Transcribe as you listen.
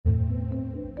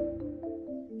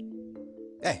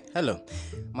Hey, hello.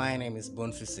 My name is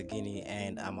Bonfils Segini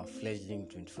and I'm a fledgling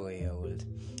 24-year-old.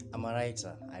 I'm a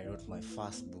writer. I wrote my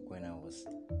first book when I was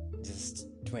just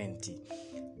 20.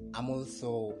 I'm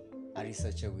also a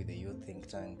researcher with the Youth Think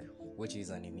Tank, which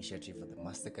is an initiative for the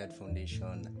MasterCard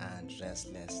Foundation and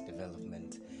Restless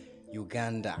Development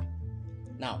Uganda.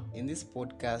 Now, in this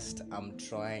podcast, I'm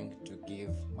trying to give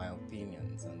my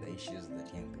opinions on the issues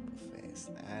that young people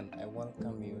face, and I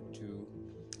welcome you to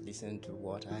listen to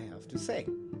what I have to say.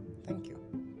 Thank you.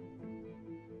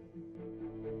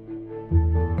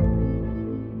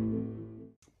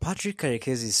 Patrick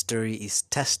Karekezi's story is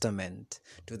testament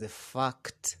to the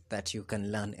fact that you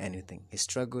can learn anything. He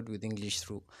struggled with English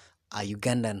through a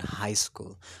Ugandan high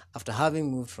school after having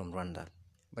moved from Rwanda.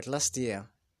 But last year,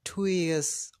 2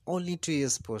 years, only 2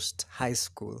 years post high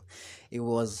school, he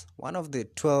was one of the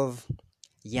 12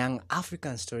 young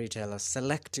African storytellers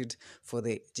selected for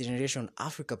the Generation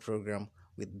Africa program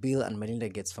with Bill and Melinda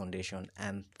Gates Foundation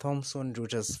and Thomson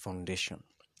Reuters Foundation.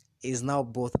 He is now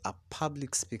both a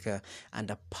public speaker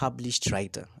and a published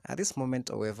writer. At this moment,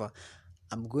 however,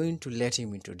 I'm going to let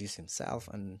him introduce himself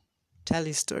and tell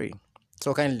his story.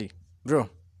 So kindly, bro,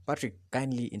 Patrick,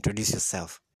 kindly introduce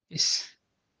yourself. Yes.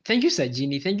 Thank you,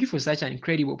 Sajini. Thank you for such an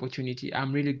incredible opportunity.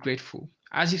 I'm really grateful.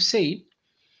 As you've said,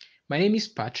 my name is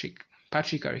Patrick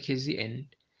Arekezi, and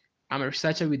I'm a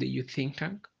researcher with the Youth Think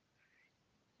Tank.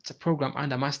 It's a program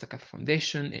under Mastercard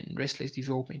Foundation and Restless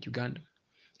Development Uganda.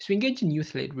 So we engage in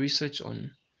youth-led research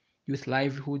on youth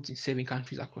livelihoods in 7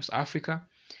 countries across Africa,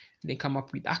 and then come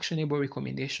up with actionable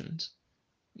recommendations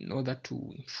in order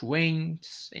to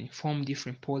influence and inform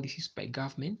different policies by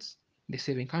governments in the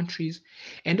 7 countries,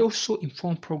 and also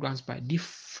inform programs by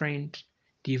different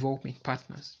development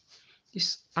partners.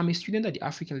 Yes, I'm a student at the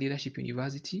African Leadership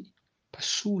University,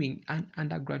 pursuing an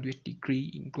undergraduate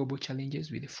degree in global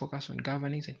challenges with a focus on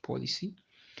governance and policy.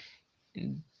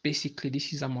 And basically,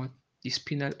 this is a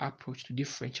multidisciplinary approach to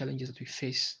different challenges that we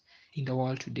face in the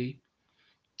world today.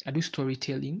 I do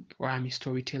storytelling, or I'm a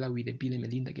storyteller with the Bill and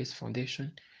Melinda Gates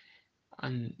Foundation,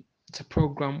 and it's a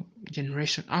program,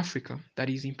 Generation Africa, that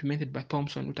is implemented by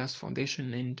Thomson Reuters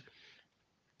Foundation, and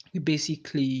we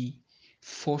basically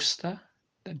foster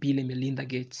the Bill and Melinda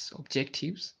Gates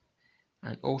objectives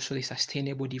and also the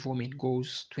Sustainable Development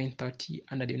Goals 2030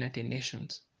 under the United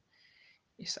Nations.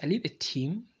 Yes, I lead a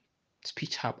team,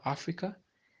 Speech Hub Africa,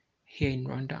 here in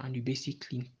Rwanda, and we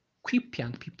basically equip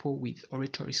young people with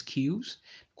oratory skills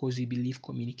because we believe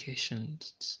communication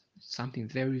is something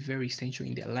very, very essential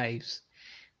in their lives,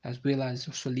 as well as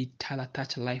also lead Tyler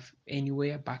Touch Life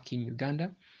Anywhere back in Uganda.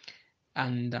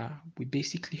 And we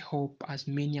basically help as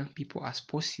many young people as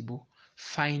possible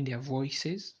find their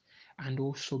voices and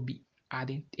also be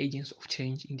ardent agents of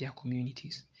change in their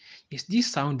communities. Yes,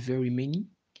 these sound very many,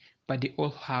 but they all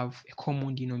have a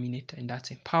common denominator, and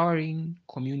that's empowering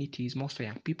communities, mostly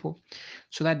young people,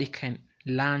 so that they can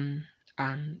learn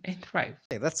and thrive.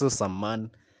 Hey, that's awesome, man.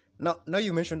 Now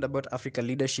you mentioned about Africa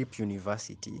Leadership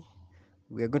University.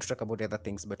 We are going to talk about other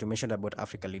things, but you mentioned about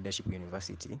Africa Leadership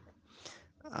University.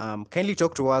 Kindly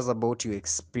talk to us about your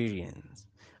experience.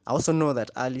 I also know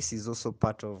that Alice is also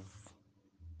part of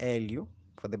ALU.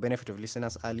 For the benefit of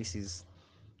listeners, Alice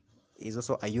is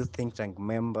also a youth think tank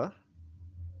member.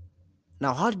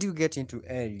 Now, how did you get into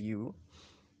ALU,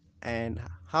 and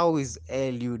how is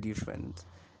ALU different?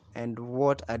 And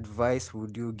what advice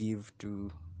would you give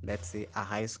to, let's say, a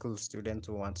high school student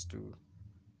who wants to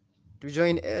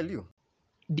join ALU?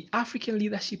 The African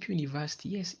Leadership University,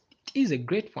 yes, it is a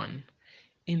great one.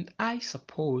 And I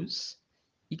suppose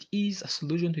it is a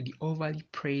solution to the overly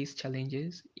praised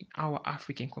challenges in our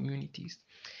African communities.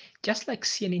 Just like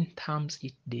CNN terms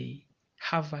it the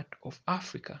Harvard of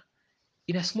Africa,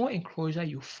 in a small enclosure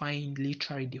you find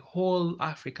literally the whole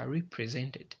Africa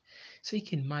represented. So you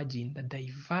can imagine the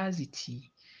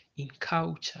diversity in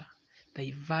culture,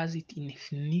 diversity in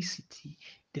ethnicity,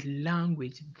 the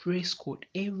language, dress code,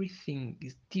 everything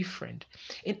is different.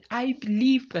 And I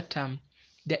believe that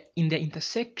that in the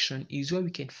intersection is where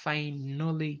we can find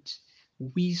knowledge,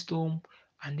 wisdom,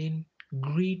 and then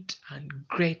great and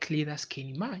great leaders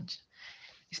can emerge.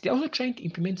 They're also trying to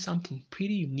implement something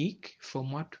pretty unique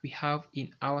from what we have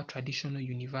in our traditional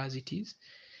universities.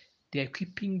 They're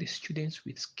equipping the students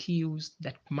with skills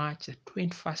that match the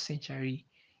 21st century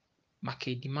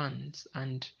market demands.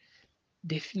 And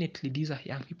definitely, these are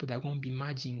young people that are going to be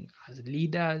emerging as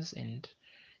leaders and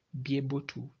be able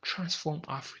to transform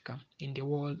Africa and the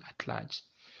world at large.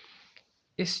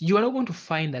 Yes, you are not going to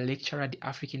find a lecturer at the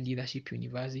African Leadership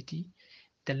University.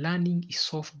 The learning is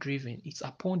self-driven. It's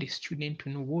upon the student to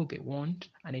know what they want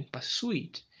and then pursue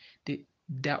it. The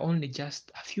there are only just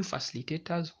a few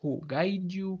facilitators who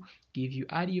guide you, give you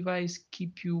advice,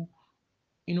 keep you,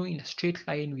 in a straight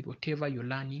line with whatever you're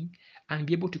learning, and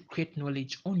be able to create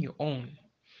knowledge on your own.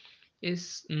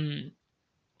 Yes, to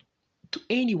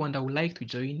anyone that would like to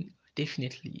join,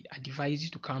 definitely advise you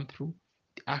to come through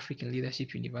the African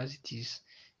Leadership Universities.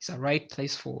 It's a right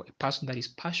place for a person that is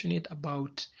passionate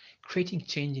about creating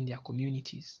change in their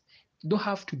communities. You don't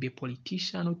have to be a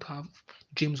politician or to have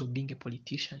dreams of being a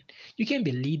politician. You can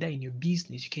be a leader in your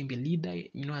business. You can be a leader,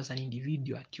 as an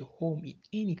individual at your home, in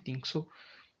anything. So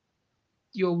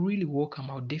you're really welcome.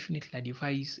 I would definitely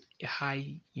advise a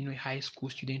high school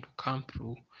student to come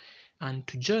through. And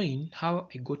to join, how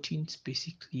I got in,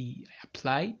 basically I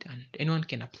applied, and anyone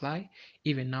can apply.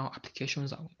 Even now,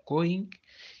 applications are going.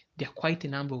 There are quite a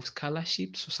number of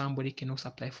scholarships, so somebody can also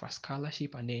apply for a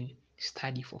scholarship and then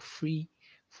study for free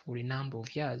for a number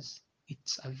of years.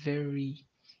 It's a very,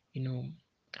 an,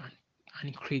 an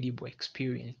incredible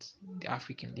experience, the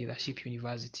African Leadership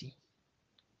University.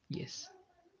 Yes.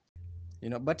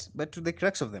 But to the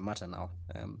crux of the matter now,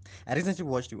 I recently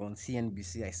watched you on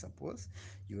CNBC. I suppose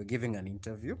you were giving an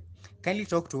interview. Kindly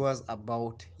talk to us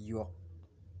about your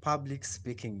public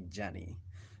speaking journey.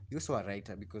 You're also a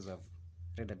writer, because I've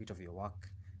read a bit of your work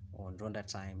on Ronda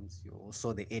Times. You're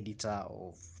also the editor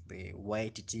of the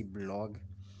YTT blog.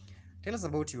 Tell us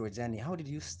about your journey. How did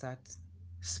you start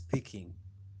speaking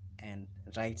and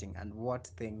writing, and what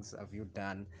things have you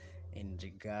done in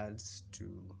regards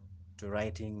to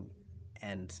writing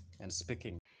and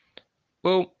speaking?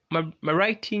 Well, my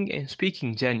writing and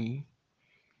speaking journey,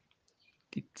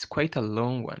 it's quite a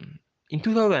long one. In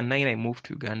 2009, I moved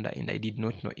to Uganda and I did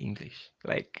not know English.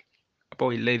 Like about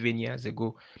 11 years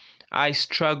ago, I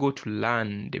struggled to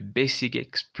learn the basic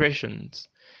expressions.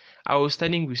 I was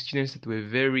studying with students that were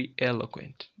very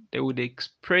eloquent. They would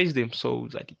express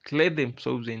themselves, declare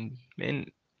themselves, and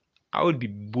man, I would be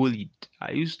bullied.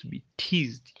 I used to be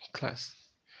teased in class.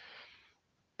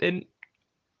 Then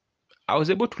I was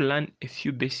able to learn a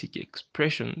few basic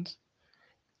expressions,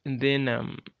 and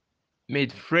then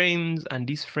made friends, and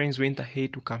these friends went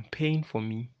ahead to campaign for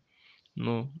me,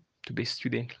 to be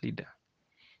student leader.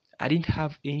 I didn't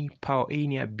have any power,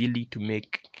 any ability to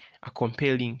make a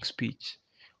compelling speech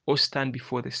or stand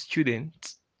before the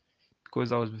students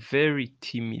because I was very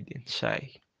timid and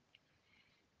shy.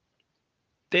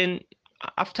 Then,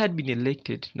 after I'd been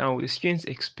elected, now the students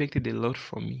expected a lot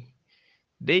from me.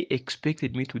 They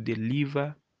expected me to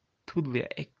deliver to their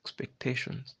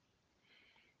expectations.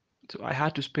 So I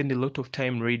had to spend a lot of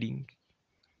time reading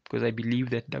because I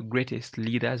believe that the greatest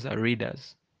leaders are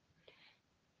readers.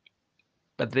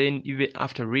 But then, even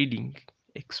after reading,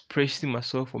 expressing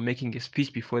myself or making a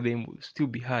speech before them will still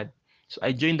be hard. So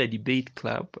I joined the debate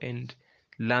club and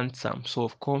learned some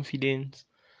self confidence.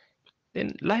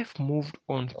 Then life moved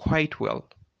on quite well.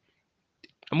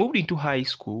 I moved into high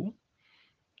school.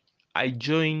 I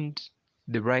joined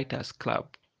the writers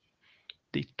club.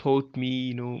 They taught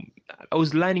me, I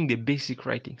was learning the basic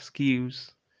writing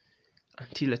skills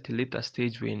until at a later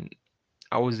stage when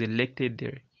I was elected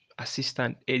the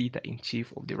assistant editor in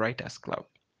chief of the writers club.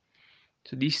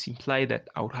 So this implied that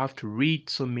I would have to read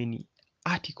so many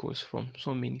articles from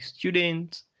so many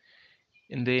students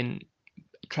and then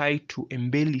try to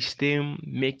embellish them,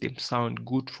 make them sound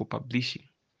good for publishing.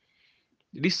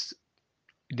 This,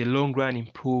 in the long run,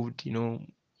 improved,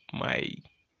 my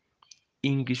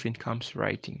English when it comes to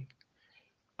writing.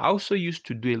 I also used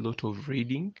to do a lot of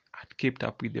reading. I kept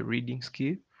up with the reading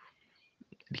skill.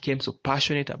 I became so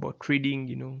passionate about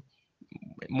reading,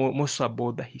 more so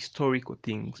about the historical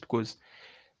things because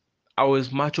I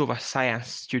was much of a science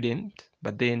student,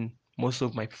 but then most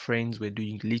of my friends were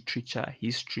doing literature,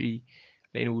 history.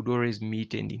 Then we would always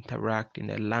meet and interact,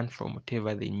 and I learned from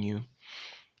whatever they knew.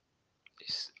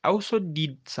 I also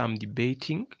did some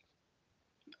debating.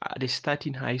 At the start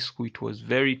in high school, it was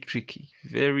very tricky,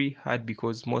 very hard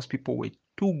because most people were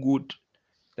too good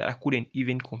that I couldn't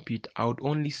even compete. I would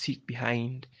only sit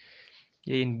behind,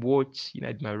 yeah, and watch in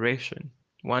admiration,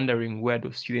 wondering where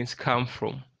those students come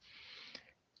from.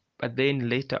 But then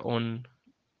later on,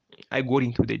 I got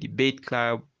into the debate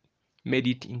club, made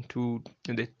it into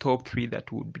the top three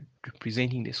that would be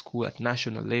representing the school at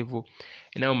national level.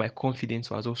 And now my confidence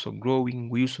was also growing.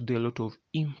 We used to do a lot of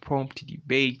impromptu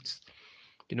debates,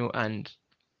 and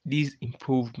this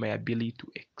improved my ability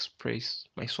to express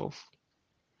myself.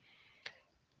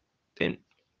 Then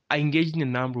I engaged in a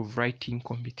number of writing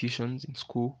competitions in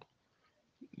school.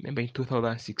 Remember in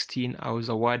 2016, I was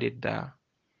awarded the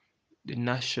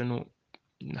national,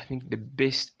 I think the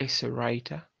best essay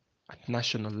writer at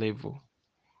national level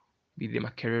with the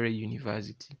Makerere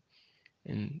University.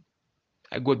 And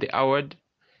I got the award.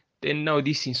 Then now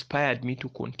this inspired me to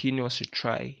continuously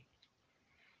try.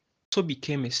 So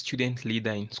became a student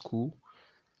leader in school.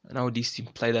 Now this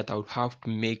implied that I would have to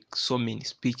make so many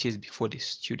speeches before the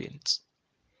students.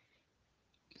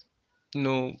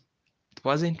 It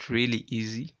wasn't really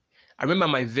easy. I remember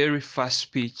my very first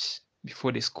speech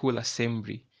before the school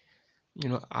assembly.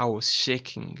 I was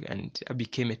shaking and I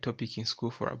became a topic in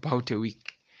school for about a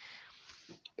week.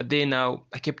 But then now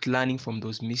I kept learning from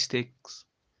those mistakes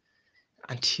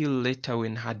until later,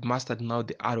 when I had mastered now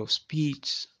the art of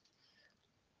speech,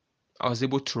 I was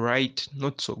able to write,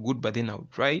 not so good, but then I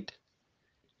would write.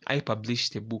 I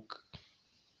published a book.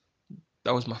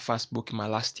 That was my first book in my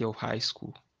last year of high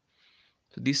school.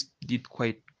 So this did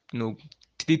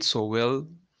did so well.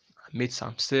 I made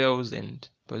some sales and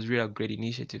it was really a great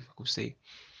initiative, I could say.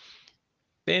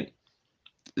 Then,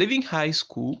 leaving high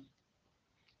school,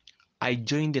 I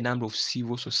joined a number of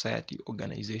civil society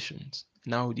organizations.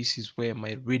 Now this is where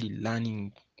my really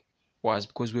learning was,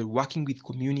 because we're working with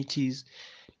communities,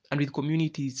 and with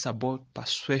communities it's about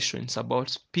persuasion, it's about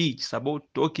speech, it's about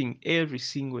talking every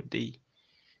single day.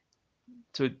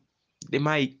 So they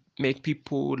might make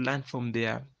people learn from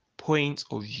their points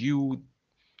of view.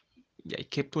 I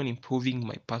kept on improving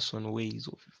my personal ways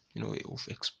of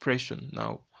expression.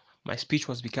 Now my speech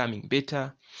was becoming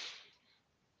better,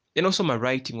 and also my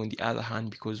writing on the other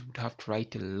hand, because we'd have to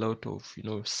write a lot of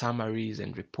summaries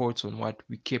and reports on what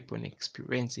we kept on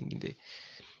experiencing in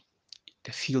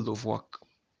the field of work.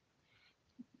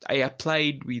 I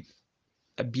applied with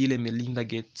a Bill and Melinda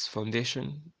Gates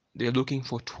Foundation. They're looking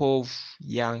for 12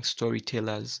 young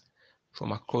storytellers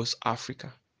from across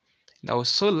Africa. And I was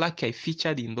so lucky I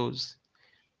featured in those.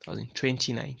 That was in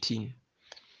 2019.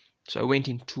 So I went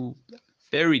into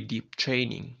very deep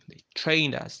training. They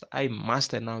trained us. I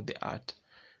mastered now the art.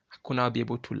 I could now be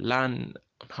able to learn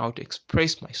on how to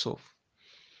express myself.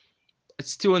 But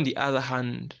still, on the other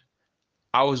hand,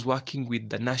 I was working with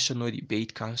the National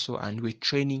Debate Council, and we're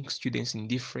training students in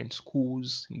different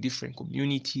schools, in different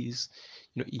communities,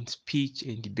 in speech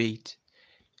and debate.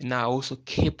 And I also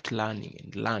kept learning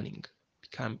and learning.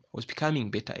 I was becoming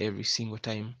better every single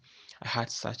time I had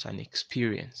such an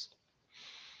experience.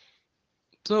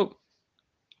 So,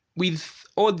 with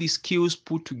all these skills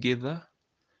put together,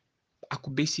 I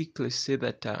could basically say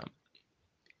that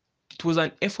it was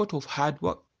an effort of hard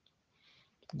work,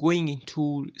 going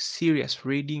into serious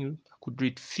reading. I could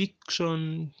read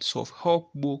fiction,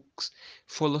 self-help books,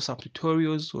 follow some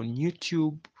tutorials on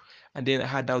YouTube, and then I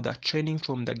had out that training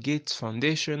from the Gates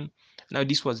Foundation. Now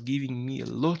this was giving me a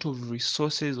lot of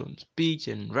resources on speech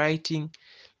and writing.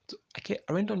 So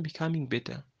I went on becoming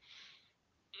better,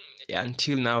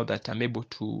 until now that I'm able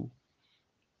to.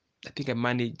 I think I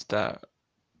manage the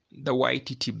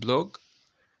YTT blog,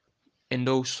 and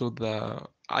also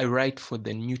I write for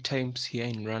the New Times here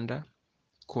in Rwanda,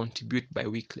 contribute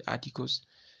bi-weekly articles.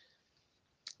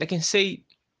 I can say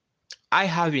I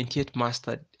haven't yet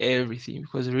mastered everything,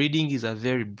 because reading is a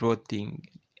very broad thing.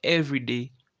 Every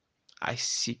day I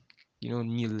seek,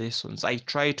 new lessons. I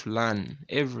try to learn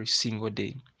every single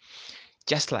day.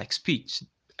 Just like speech,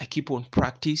 I keep on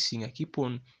practicing, I keep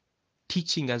on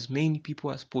teaching as many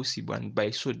people as possible, and by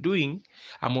so doing,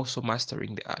 I'm also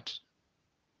mastering the art.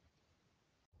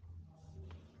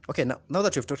 Okay, now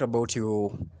that you've talked about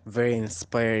your very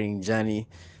inspiring journey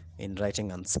in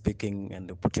writing and speaking and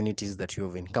the opportunities that you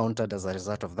have encountered as a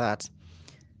result of that,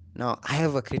 now I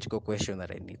have a critical question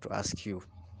that I need to ask you.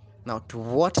 Now, to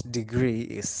what degree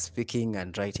is speaking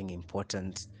and writing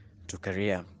important to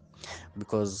career?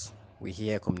 Because we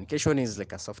hear communication is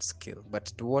like a soft skill, but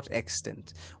to what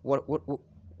extent?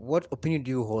 What opinion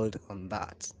do you hold on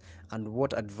that? And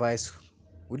what advice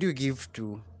would you give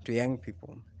to young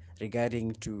people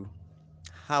regarding to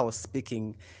how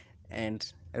speaking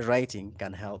and writing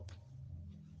can help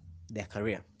their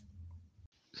career?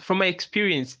 From my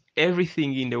experience,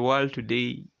 everything in the world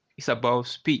today is about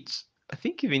speech. I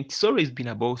think even it's always been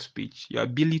about speech, your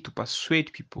ability to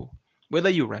persuade people. Whether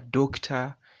you're a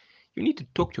doctor, you need to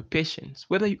talk to patients.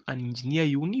 Whether you're an engineer,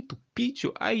 you need to pitch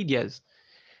your ideas.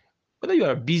 Whether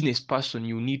you're a business person,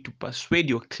 you need to persuade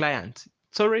your clients.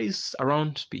 It's always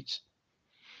around speech.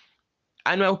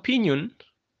 In my opinion,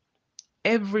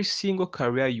 every single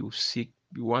career you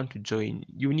want to join,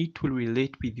 you need to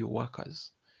relate with your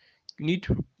workers. You need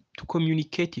to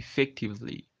communicate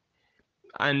effectively.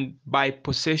 And by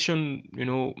possession,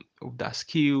 of that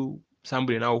skill,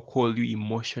 somebody now call you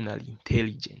emotionally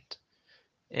intelligent.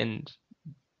 And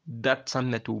that's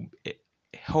something that will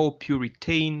help you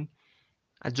retain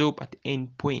a job at any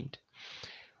point.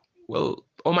 Well,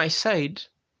 on my side,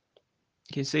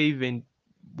 I can say even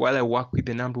while I work with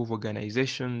a number of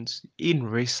organizations in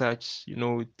research,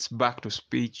 it's back to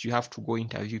speech. You have to go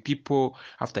interview people.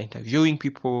 After interviewing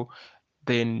people,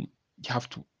 then you have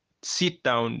to sit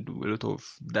down, do a lot of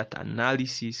data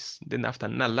analysis. Then after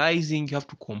analyzing, you have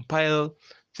to compile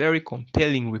very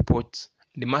compelling reports.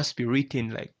 They must be written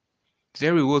like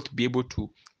very well to be able to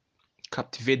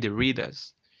captivate the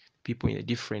readers, people in the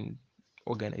different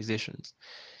organizations.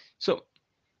 So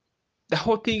the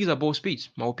whole thing is about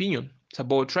speech, my opinion. It's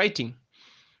about writing.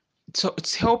 So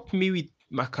it's helped me with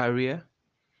my career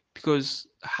because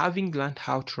having learned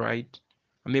how to write,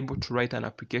 I'm able to write an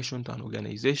application to an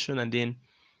organization, and then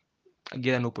I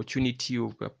get an opportunity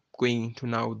of going into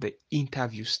now the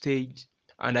interview stage.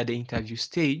 And at the interview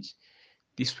stage,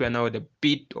 this is where now the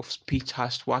bit of speech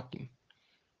has working.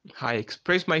 How I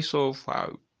express myself,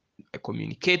 how I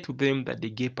communicate with them, that they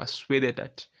get persuaded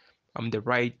that I'm the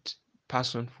right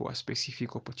person for a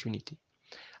specific opportunity.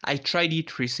 I tried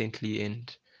it recently,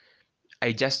 and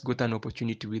I just got an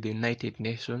opportunity with the United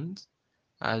Nations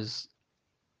as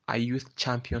a youth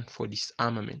champion for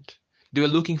disarmament. They were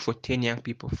looking for 10 young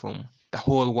people from the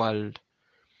whole world.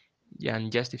 Yeah,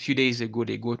 and just a few days ago,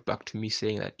 they got back to me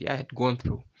saying that, yeah, I had gone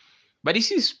through. But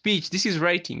this is speech, this is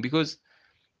writing, because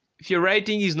if your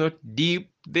writing is not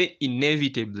deep, then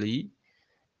inevitably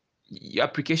your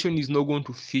application is not going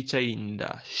to feature in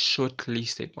the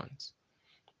shortlisted ones.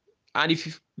 And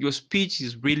if your speech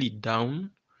is really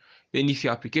down, then if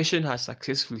your application has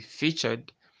successfully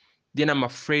featured, then I'm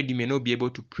afraid you may not be able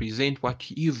to present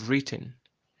what you've written.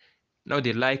 Now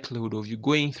the likelihood of you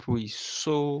going through is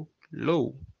so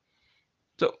low.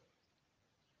 So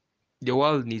the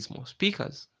world needs more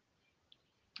speakers.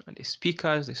 And the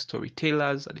speakers, the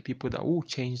storytellers, are the people that will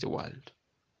change the world.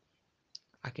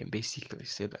 I can basically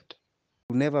say that.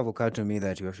 It never have occurred to me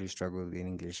that you actually struggle in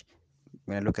English.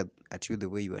 When I look at you, the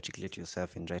way you articulate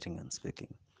yourself in writing and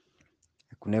speaking,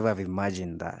 I could never have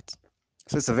imagined that.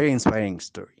 So it's a very inspiring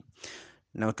story.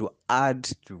 Now, to add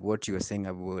to what you were saying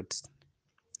about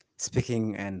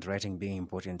speaking and writing being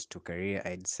important to career,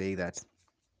 I'd say that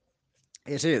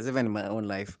it is, even in my own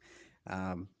life.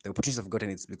 The opportunities I've gotten,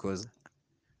 it's because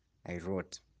I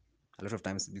wrote. A lot of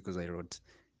times because I wrote.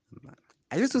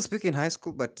 I used to speak in high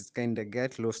school, but it kind of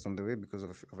got lost on the way because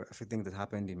of a few things that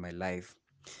happened in my life.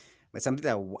 But something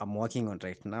that I'm working on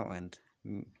right now, and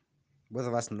both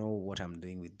of us know what I'm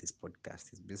doing with this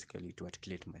podcast is basically to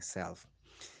articulate myself,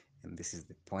 and this is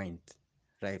the point,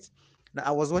 right? Now,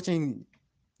 I was watching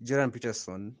Jordan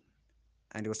Peterson,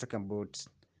 and he was talking about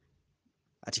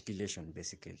articulation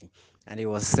basically, and he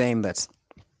was saying that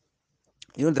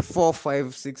the 4,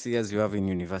 5, 6 years you have in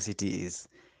university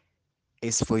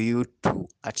is for you to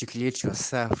articulate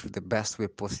yourself the best way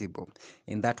possible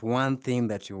in that one thing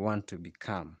that you want to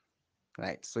become,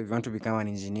 right? So if you want to become an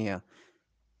engineer,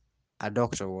 a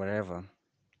doctor, or whatever,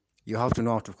 you have to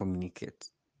know how to communicate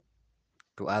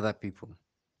to other people.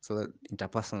 So that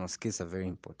interpersonal skills are very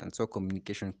important. So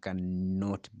communication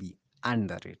cannot be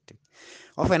underrated.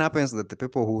 Often happens that the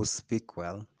people who speak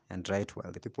well and write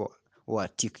well, the people who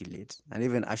articulate, and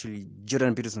even actually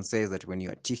Jordan Peterson says that when you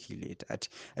articulate,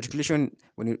 articulation,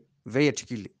 when you're very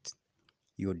articulate,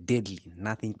 you're deadly.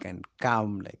 Nothing can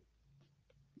come like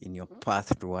in your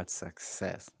path towards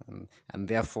success. And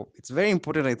therefore, it's very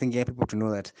important, I think, yeah, people to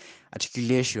know that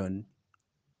articulation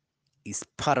is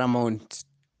paramount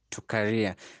to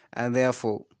career. And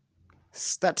therefore,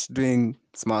 start doing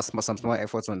some small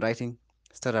efforts on writing.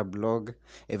 Start a blog,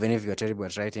 even if you're terrible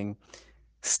at writing.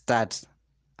 Start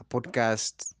a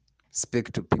podcast,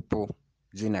 speak to people,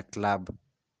 join a club,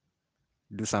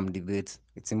 do some debates.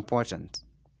 It's important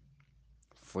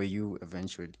for you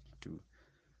eventually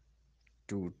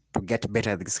to get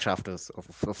better at these craft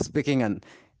of speaking and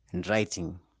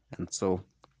writing. And so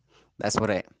that's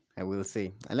what I will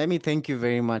say. And let me thank you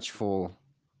very much for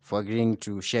agreeing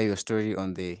to share your story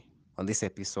on this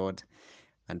episode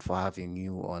and for having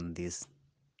you on this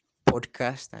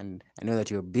podcast. And I know that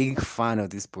you're a big fan of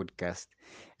this podcast.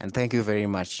 And thank you very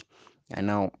much. And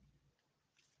now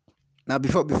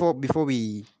before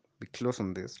we close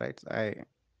on this, right?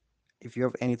 If you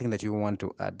have anything that you want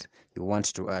to add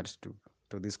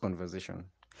to this conversation,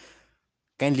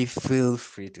 kindly feel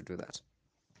free to do that.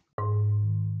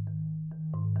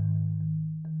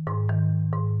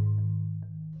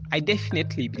 I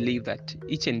definitely believe that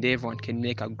each and everyone can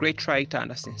make a great writer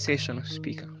and a sensational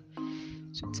speaker.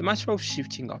 So it's a matter of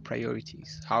shifting our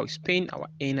priorities, how we spend our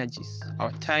energies,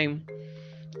 our time,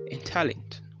 and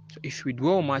talent. So if we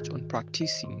dwell much on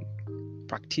practicing,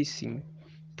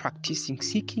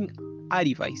 seeking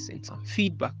advice and some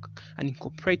feedback and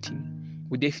incorporating,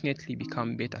 we definitely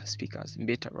become better speakers and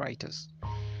better writers.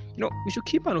 we should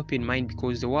keep an open mind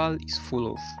because the world is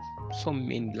full of so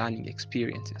many learning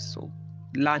experiences. So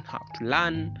learn how to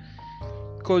learn,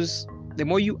 because the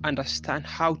more you understand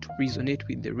how to resonate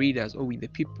with the readers or with the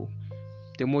people,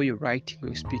 the more your writing or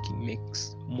your speaking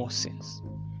makes more sense.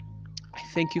 I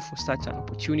thank you for such an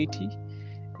opportunity,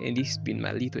 and this has been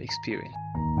my little experience.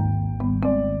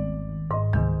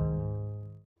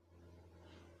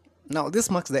 Now,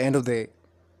 this marks the end of the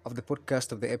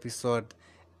podcast, of the episode,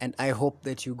 and I hope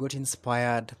that you got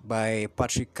inspired by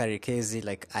Patrick Karekezi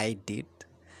like I did.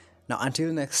 Now,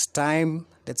 until next time,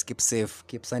 let's keep safe,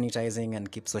 keep sanitizing,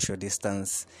 and keep social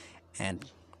distance, and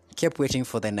keep waiting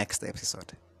for the next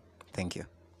episode. Thank you.